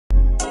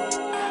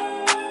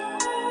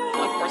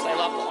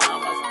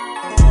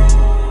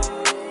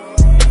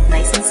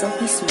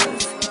silky smooth.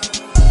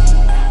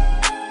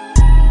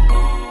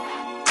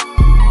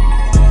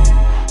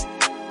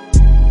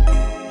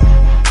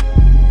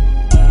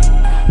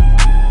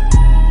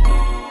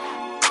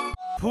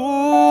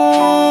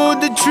 Pull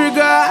the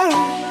trigger,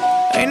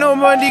 ain't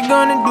nobody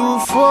gonna do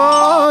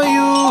for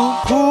you.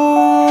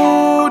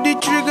 Pull the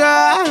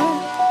trigger.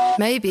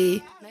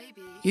 Maybe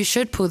you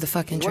should pull the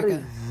fucking trigger.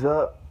 What is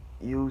up,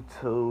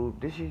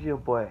 YouTube? This is your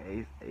boy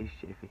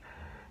AceAceJiffy.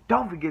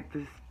 Don't forget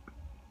this.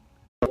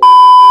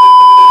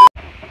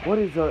 What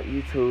is up,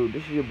 YouTube?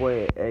 This is your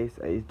boy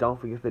AceAce. Don't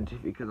forget the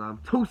Jiffy because I'm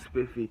too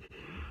spiffy.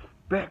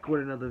 Back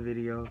with another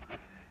video.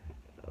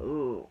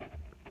 Oh,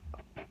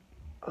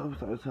 I'm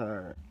so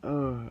tired.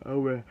 I'm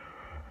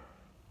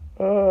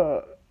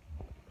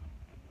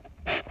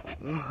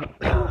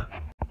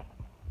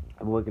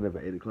waking up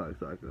at 8 o'clock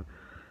so I can.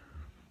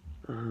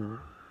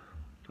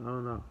 I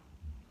don't know.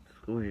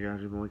 School here,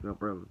 I've just been waking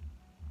up early.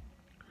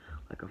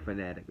 Like a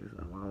fanatic or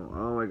something. I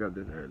don't wake up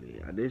this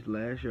early. This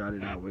last year, I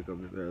did not wake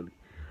up this early.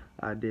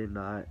 I did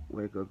not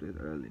wake up this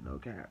early, no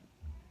cap.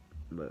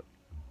 But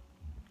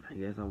I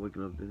guess I'm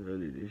waking up this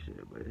early this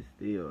year. But it's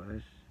still,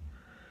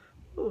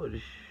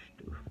 this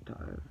stupid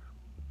tired.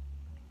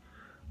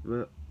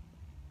 But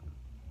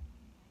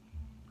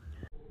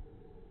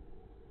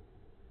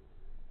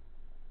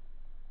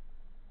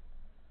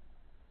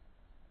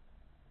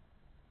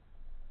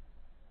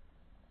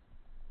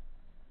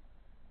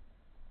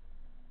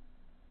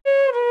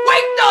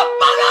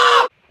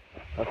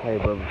okay,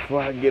 but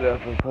before I get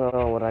up and put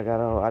on what I got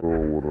on,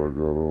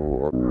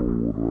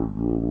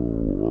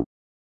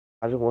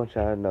 I just want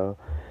y'all to know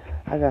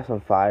I got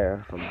some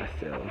fire for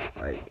myself.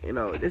 Like, you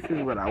know, this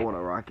is what I want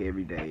to rock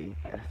every day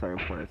at a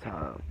certain point in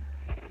time.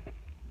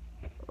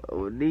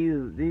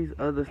 These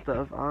other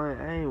stuff, I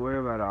ain't worried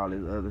about all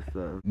this other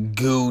stuff.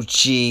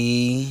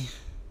 Gucci,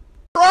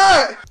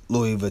 Right.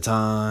 Louis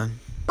Vuitton,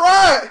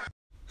 Right.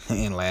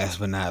 and last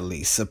but not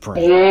least,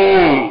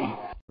 Supreme.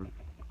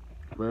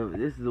 But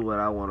this is what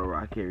I want to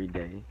rock every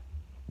day.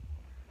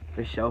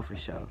 For sure, for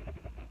sure.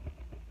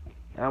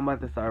 And I'm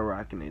about to start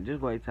rocking it.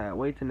 Just wait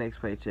till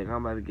next paycheck.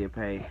 I'm about to get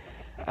paid.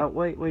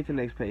 Wait till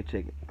next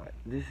paycheck.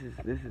 This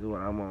is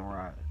what I'm gonna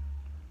rock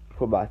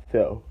for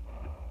myself.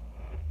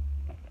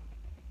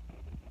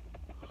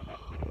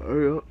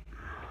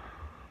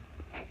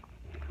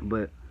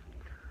 But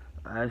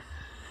I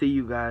see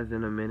you guys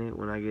in a minute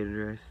when I get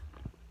dressed.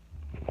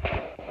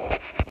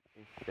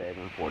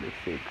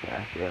 7:46.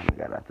 I still haven't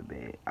got out the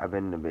bed. I've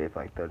been in the bed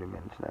for like 30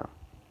 minutes now.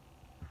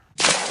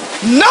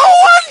 No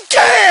one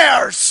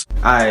cares.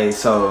 Alright,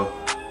 so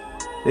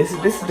this is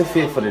the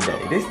fit for the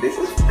day. This is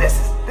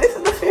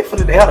the fit for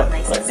the day. Hold on.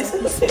 This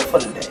is the fit for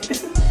the day.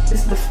 This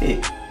is the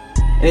fit.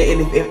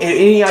 And if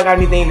any of y'all got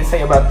anything to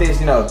say about this,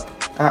 you know,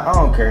 I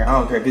don't care. I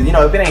don't care. Cause you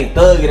know, if it ain't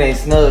thug, it ain't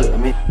snug. I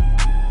mean,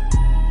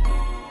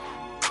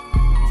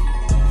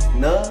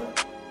 snug.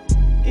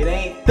 It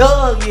ain't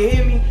thug, you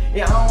hear me?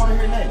 Yeah, I don't wanna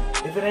hear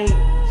nothing. If it ain't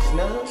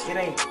snug, it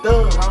ain't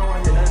thug. I don't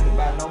wanna hear nothing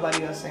about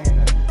nobody else saying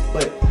nothing.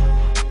 But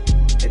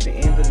at the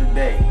end of the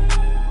day,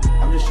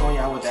 I'm just showing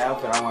y'all what the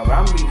outfit I want. But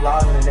I'm gonna be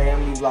vlogging today. I'm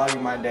gonna be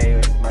vlogging my day.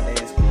 My day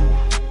is cool.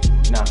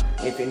 Now,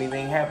 if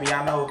anything happen,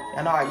 y'all know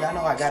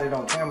I got it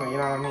on camera. You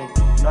know what I mean?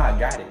 You know I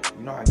got it.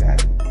 You know I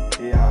got it.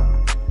 Yeah,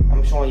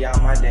 I'm showing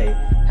y'all my day,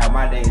 how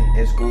my day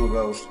at school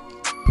goes,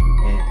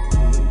 and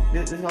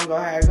this is gonna go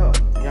how it goes.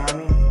 You know what I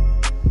mean?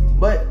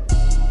 But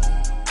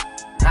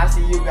I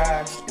see you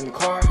guys in the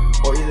car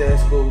or either at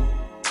school.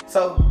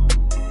 So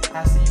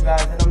I see you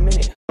guys in a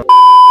minute.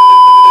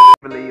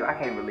 I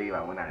can't believe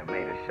I went out and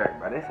made a shirt,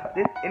 bro. This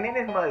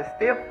mug is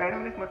stiff,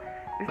 man.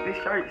 This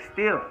shirt is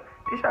stiff.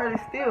 This shirt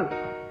is stiff.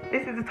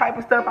 This is the type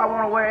of stuff I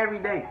want to wear every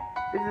day.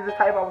 This is the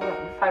type of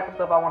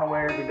stuff I want to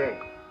wear every day.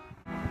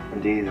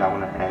 And Jesus, I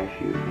want to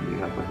ask you, can you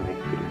help us make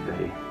it through this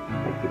day?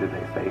 Make it through this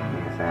day safely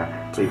and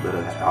sound. Please let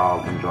us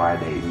all enjoy our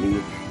day. Me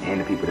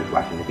and the people that's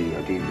watching the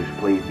video. Jesus,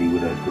 please be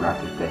with us throughout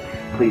this day.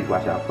 Please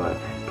watch out for us.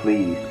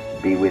 Please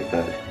be with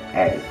us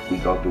as we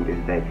go through this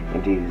day.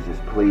 And Jesus,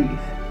 just please,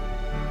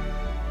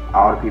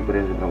 all the people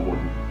that's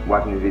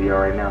watching this video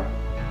right now,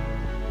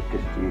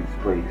 just Jesus,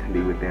 please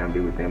be with them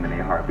in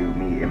their heart. Be with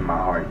me in my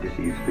heart. Just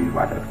Jesus, please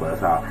watch out for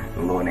us all. In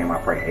the Lord's name I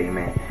pray,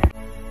 amen.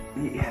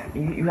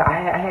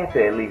 I had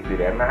to at least do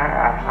that. Man,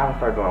 I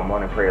start doing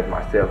morning prayers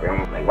myself, and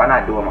I'm like, why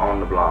not do them on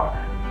the blog?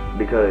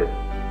 Because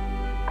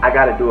I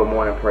gotta do a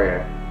morning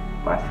prayer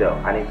myself.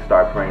 I need to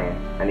start praying.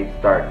 I need to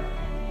start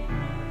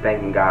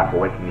thanking God for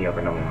waking me up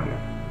in the morning.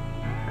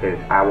 Because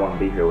I won't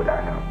be here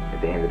without Him.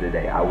 At the end of the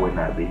day, I would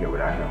not be here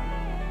without Him.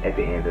 At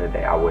the end of the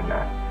day, I would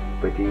not.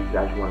 But Jesus,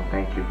 I just want to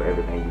thank you for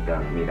everything you've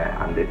done for me.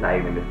 It's not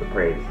even just a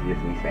prayer, it's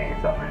just me saying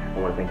so. I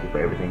want to thank you for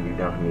everything you've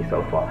done for me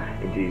so far.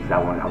 And Jesus,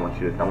 I want to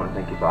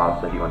thank you for all the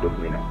stuff you're going to do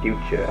for me in the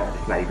future.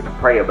 It's not even a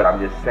prayer, but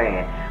I'm just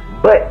saying.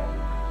 But,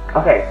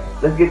 okay,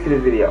 let's get to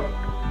this video.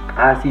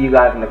 I'll see you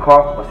guys in the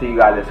car, or see you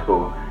guys at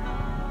school.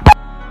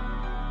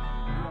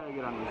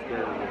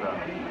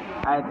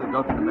 I had to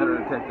go to the metal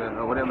detector,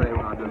 or whatever they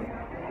want to do.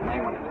 I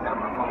ain't want to have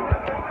my phone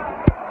right there.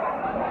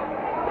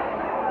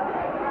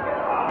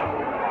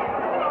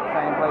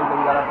 Same place that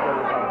we got our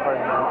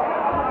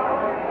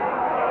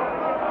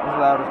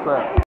loud as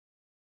crap.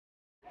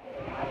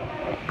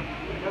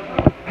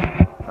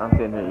 I'm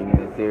sitting here eating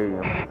this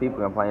cereal. People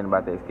complain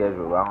about their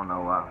schedule, but I don't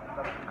know why.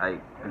 Like,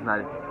 it's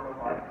not,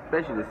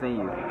 especially the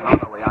seniors. I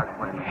don't know why y'all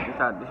complaining.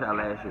 This y'all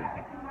last year.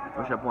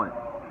 What's your point?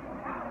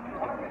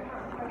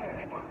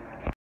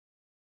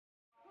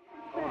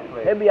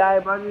 It be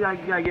alright, bro. You gotta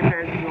get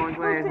past this one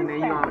class, and then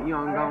you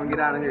gonna go and get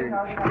out of here,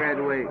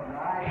 graduate.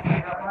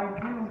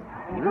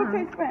 Who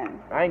takes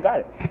Spanish? I ain't got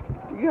it.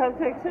 You have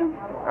to take two?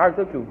 I already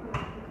took two.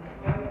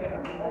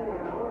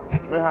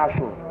 In high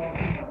school.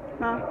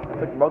 Huh? I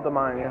took both of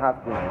mine in high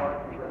school.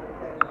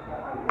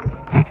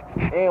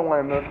 And one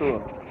in middle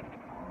school.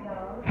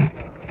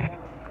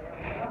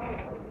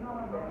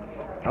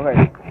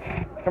 Okay.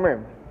 Come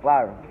here.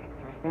 Louder.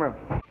 Come here.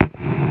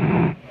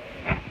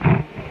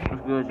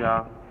 What's good,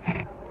 y'all?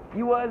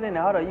 You wasn't.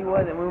 Hold on. You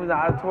wasn't. We was in the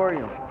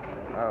auditorium.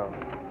 Oh.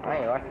 I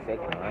ain't watched the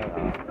second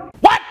one.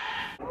 What?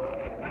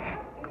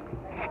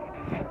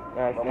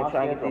 Yeah, still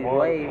trying to get these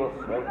waves.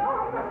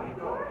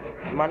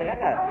 Money, I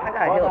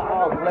got help.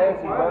 All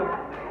classes, bro.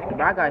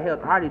 But I got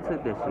help. I already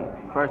took this shit.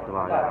 First of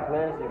all, I got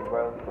classes,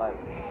 bro. Like.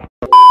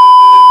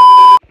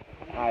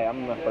 Alright, I'm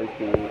in my first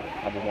period.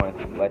 I just wanted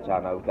to let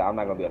y'all know because I'm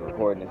not gonna be able to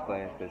record in this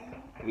class because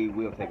he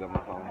will take up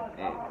my phone.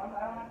 And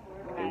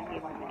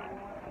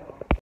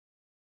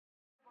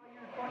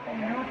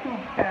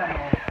YouTube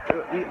channel.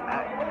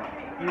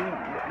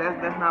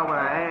 That's not what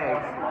I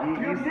asked.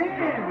 You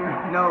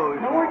did. No.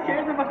 No one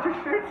cares about your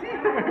shirts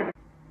either.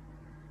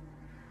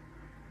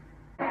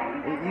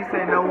 You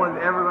said no one's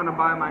ever gonna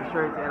buy my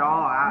shirts at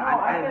all.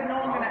 I said no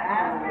one's gonna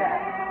ask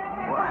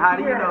that. Well, how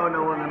do you know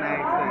no one's gonna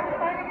ask that?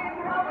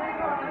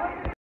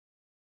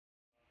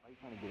 Why are you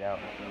trying to get out?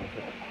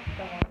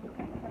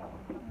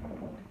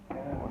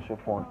 What's your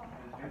point?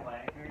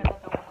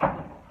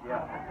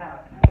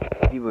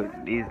 People,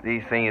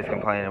 these seniors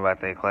complaining about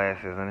their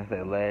classes, and it's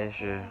their last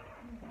year.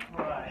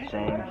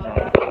 Shame.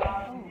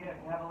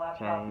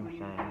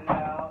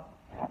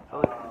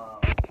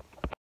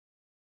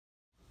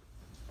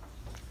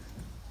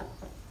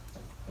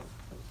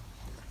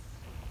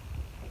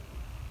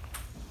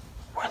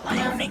 We're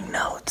learning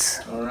notes.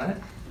 All right.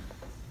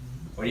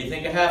 What do you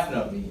think a half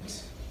note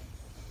means?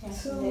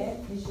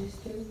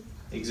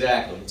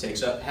 Exactly. It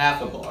takes up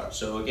half a bar.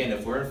 So again,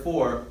 if we're in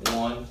 4,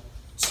 1,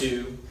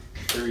 2,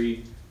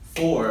 3,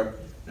 4,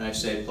 and I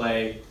say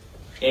play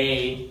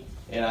A,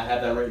 and I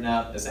have that written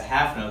out as a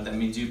half note, that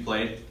means you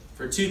played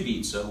for 2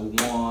 beats. So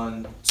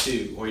 1,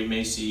 2, or you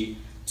may see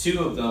 2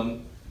 of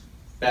them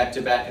back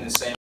to back in the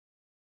same.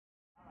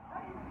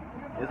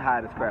 It's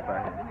hot as crap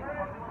out here.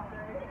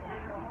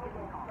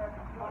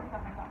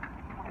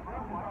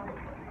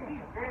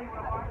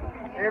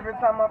 Every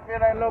time I feel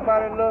like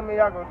nobody love me,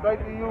 I go straight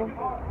to you.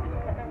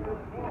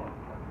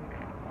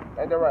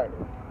 Ain't that right?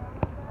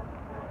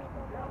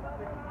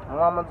 My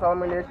mama told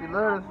me that she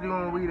loves us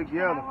when we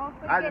together.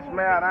 I just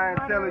smiled. I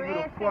ain't telling you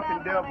the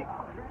fucking devil.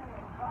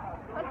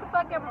 What the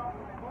fuck am I?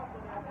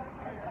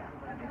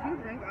 Did you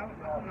drink my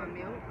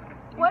milk?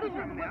 What is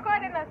you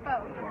recording us for?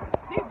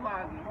 She's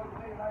vlogging.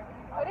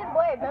 Oh, this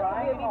boy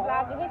doesn't be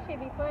vlogging. His shit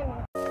be funny.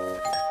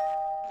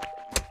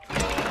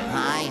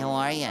 Hi, how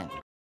are you?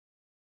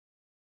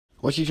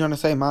 What you trying to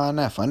say? Mine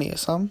not funny or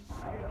something?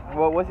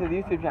 Well, what's his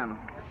YouTube channel?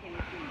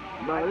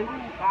 Bro,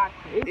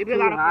 It be a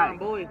lot of fine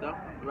boys, though.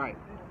 Right.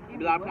 It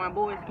be a lot of fine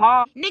boys.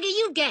 Pause. Nigga,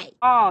 you gay.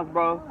 Pause,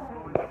 bro.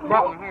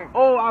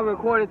 Oh, I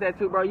recorded that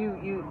too, bro.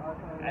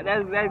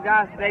 That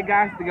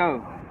guys to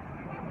go.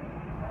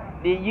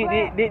 Did you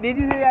hear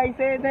how he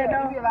said that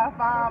though? It be a lot of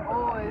fine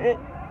boys.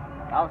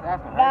 I was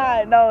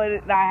asking. No,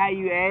 it's not how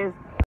you asked.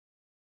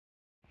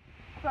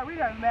 So it really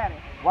doesn't matter.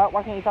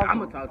 Why can't you talk to I'm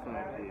me? gonna talk to him.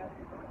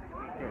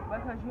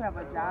 Because you have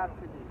a job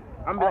to do.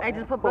 Hey,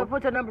 just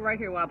put your number right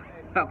here while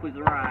I push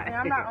the ride. And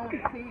I'm not on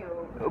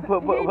till.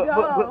 Put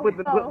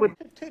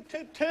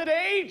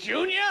Today,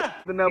 Junior.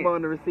 the number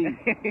on the receipt.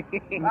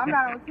 I'm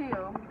not on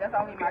till. That's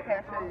only my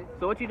cashier.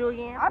 So what you do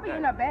again? I'll be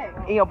in the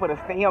back.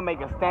 He'll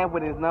make a stamp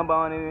with his number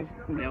on it.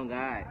 Oh,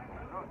 God.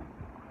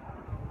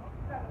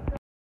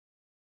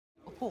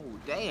 Oh,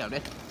 damn.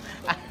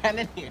 I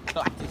didn't hear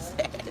clock his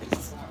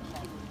ass.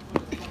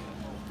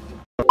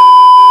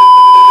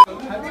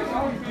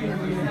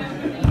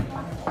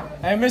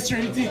 Hey, Mr.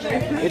 ET.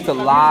 It's a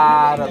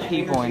lot of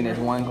people in this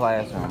one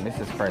classroom. This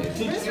is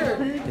crazy. This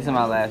is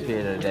my last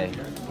period of the day.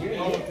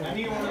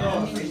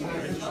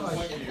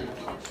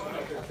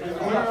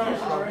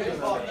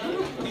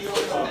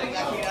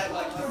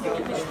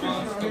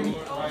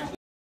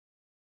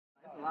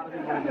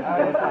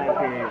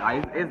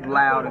 It's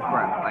loud as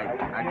crap.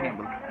 Like, I can't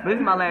believe. But this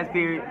is my last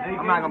period.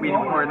 I'm not gonna be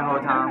recording the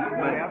whole time,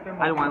 but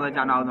I just want to let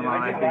y'all know this is my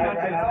last period.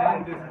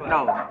 No,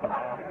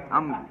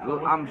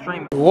 I'm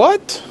streaming.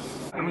 What?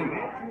 I mean,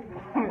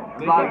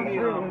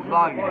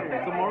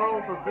 vlogging. Tomorrow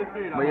for 5th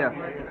period. But yeah,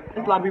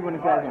 there's a lot of people in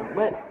the classroom.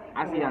 But I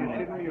see y'all in a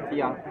minute. See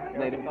y'all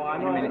later. In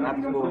a minute,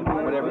 after school,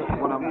 whatever.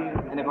 When I'm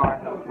in the car,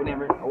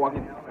 whenever, or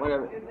walking,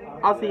 whatever.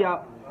 I'll see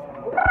y'all.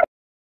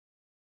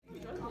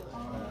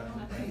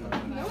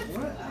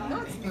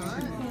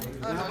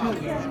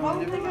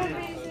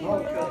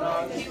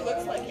 He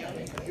looks like him.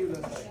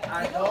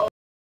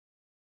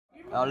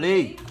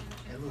 Ali.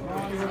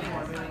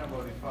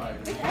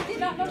 I did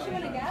not know she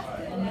went to gas.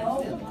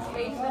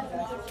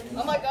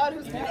 Oh my god,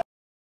 who's that?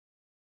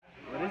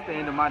 Well, this the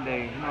end of my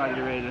day. You know, I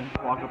get ready to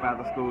walk up out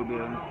the school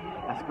building.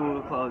 The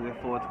school closed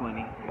at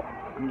 4:20.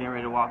 I'm getting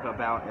ready to walk up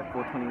out at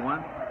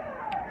 4:21.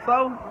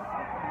 So,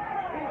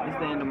 it's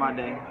the end of my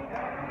day.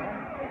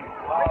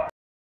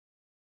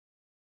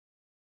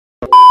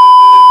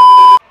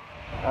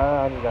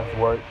 I just got to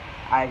work.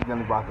 I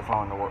accidentally brought the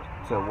phone to work,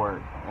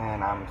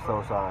 and I'm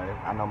so sorry.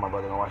 I know my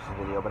brother gonna watch this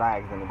video, but I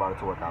accidentally brought it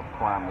to work. I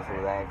promise it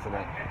was an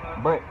accident.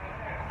 But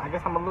I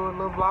guess I'm a little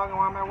vlogging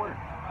while I'm at work.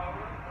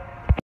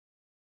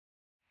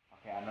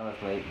 Okay, I know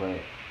it's late, but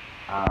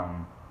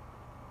I'm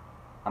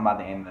about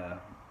to end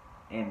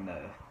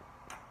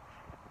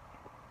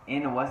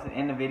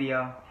the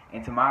video.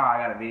 And tomorrow I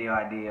got a video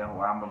idea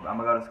where I'm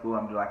gonna go to school.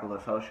 I'm gonna do like a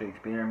little social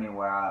experiment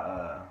where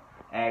I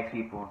ask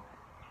people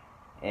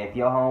if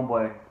your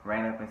homeboy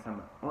ran up in some.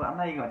 Well, I'm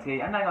not even gonna tell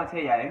you. I'm not gonna tell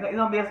y'all. It's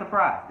gonna be a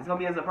surprise. It's gonna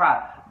be a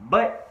surprise.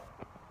 But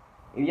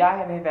if y'all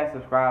haven't hit that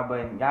subscribe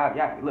button, y'all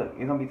look.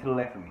 It's gonna be to the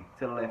left of me.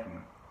 To the left of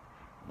me.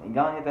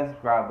 Y'all hit that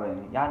subscribe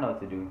button. Y'all know what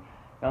to do.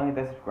 Y'all hit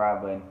that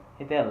subscribe button.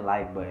 Hit that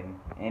like button,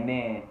 and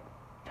then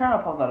turn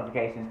on post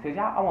notifications. Cause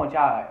I want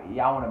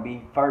y'all want to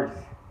be first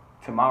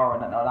tomorrow.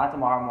 No, not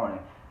tomorrow morning.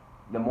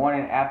 The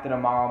morning after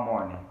tomorrow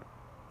morning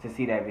to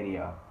see that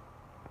video.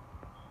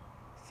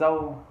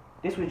 So.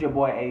 This was your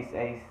boy Ace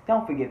Ace.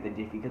 Don't forget the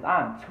Jiffy, because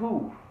I'm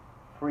too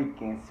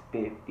freaking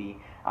spiffy.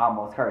 I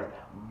almost cursed.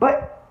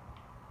 But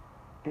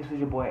this was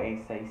your boy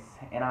Ace Ace,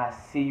 and I'll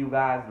see you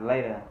guys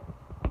later.